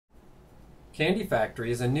Candy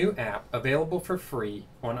Factory is a new app available for free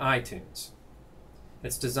on iTunes.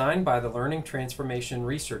 It's designed by the Learning Transformation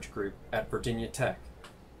Research Group at Virginia Tech.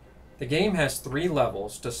 The game has 3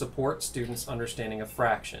 levels to support students' understanding of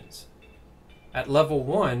fractions. At level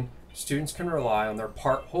 1, students can rely on their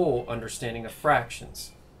part-whole understanding of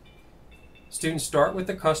fractions. Students start with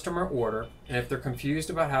the customer order, and if they're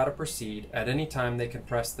confused about how to proceed, at any time they can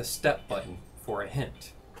press the step button for a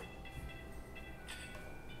hint.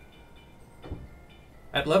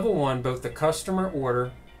 At level 1, both the customer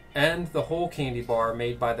order and the whole candy bar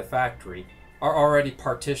made by the factory are already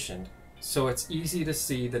partitioned, so it's easy to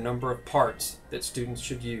see the number of parts that students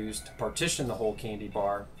should use to partition the whole candy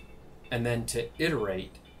bar and then to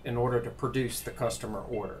iterate in order to produce the customer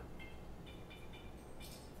order.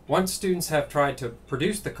 Once students have tried to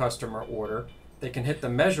produce the customer order, they can hit the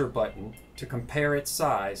measure button to compare its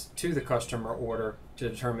size to the customer order to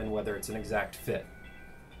determine whether it's an exact fit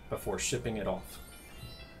before shipping it off.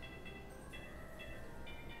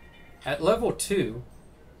 At level 2,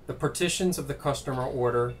 the partitions of the customer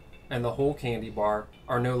order and the whole candy bar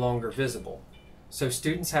are no longer visible, so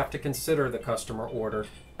students have to consider the customer order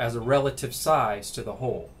as a relative size to the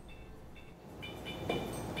whole.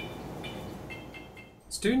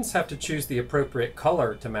 Students have to choose the appropriate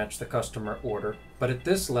color to match the customer order, but at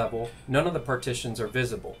this level, none of the partitions are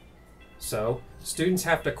visible. So, students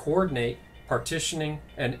have to coordinate partitioning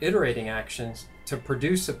and iterating actions to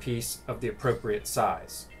produce a piece of the appropriate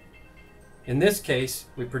size. In this case,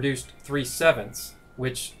 we produced 3/7,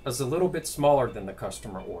 which is a little bit smaller than the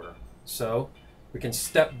customer order. So, we can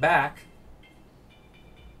step back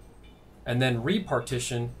and then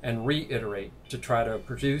repartition and reiterate to try to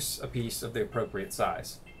produce a piece of the appropriate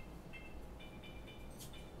size.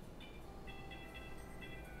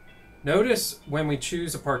 Notice when we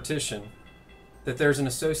choose a partition that there's an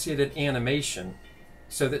associated animation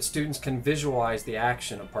so that students can visualize the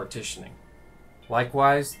action of partitioning.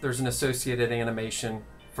 Likewise, there's an associated animation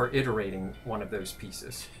for iterating one of those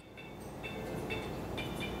pieces.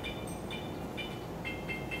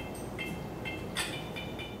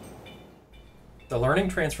 The Learning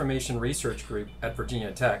Transformation Research Group at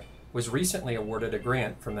Virginia Tech was recently awarded a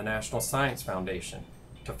grant from the National Science Foundation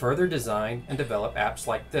to further design and develop apps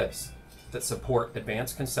like this that support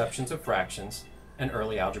advanced conceptions of fractions and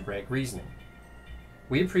early algebraic reasoning.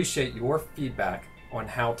 We appreciate your feedback on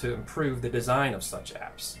how to improve the design of such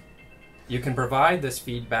apps. You can provide this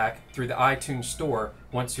feedback through the iTunes Store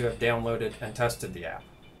once you have downloaded and tested the app.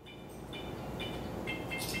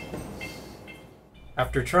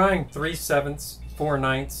 After trying 3/7,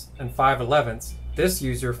 4/9, and 5/11, this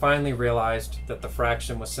user finally realized that the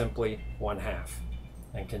fraction was simply 1/2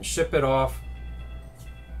 and can ship it off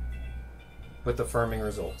with affirming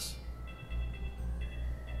results.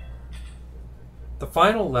 The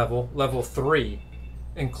final level, level 3,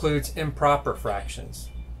 includes improper fractions.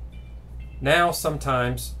 Now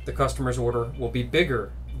sometimes the customer's order will be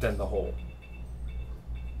bigger than the whole.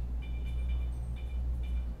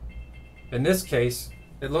 In this case,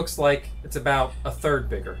 it looks like it's about 1/3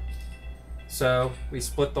 bigger. So we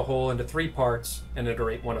split the whole into 3 parts and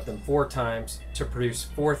iterate one of them 4 times to produce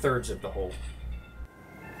 4/3 of the whole.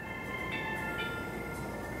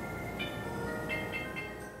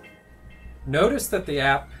 Notice that the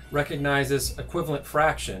app recognizes equivalent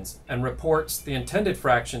fractions and reports the intended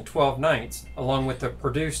fraction 12/9 along with the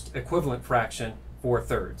produced equivalent fraction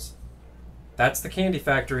 4/3. That's the Candy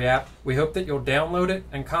Factory app. We hope that you'll download it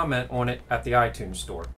and comment on it at the iTunes Store.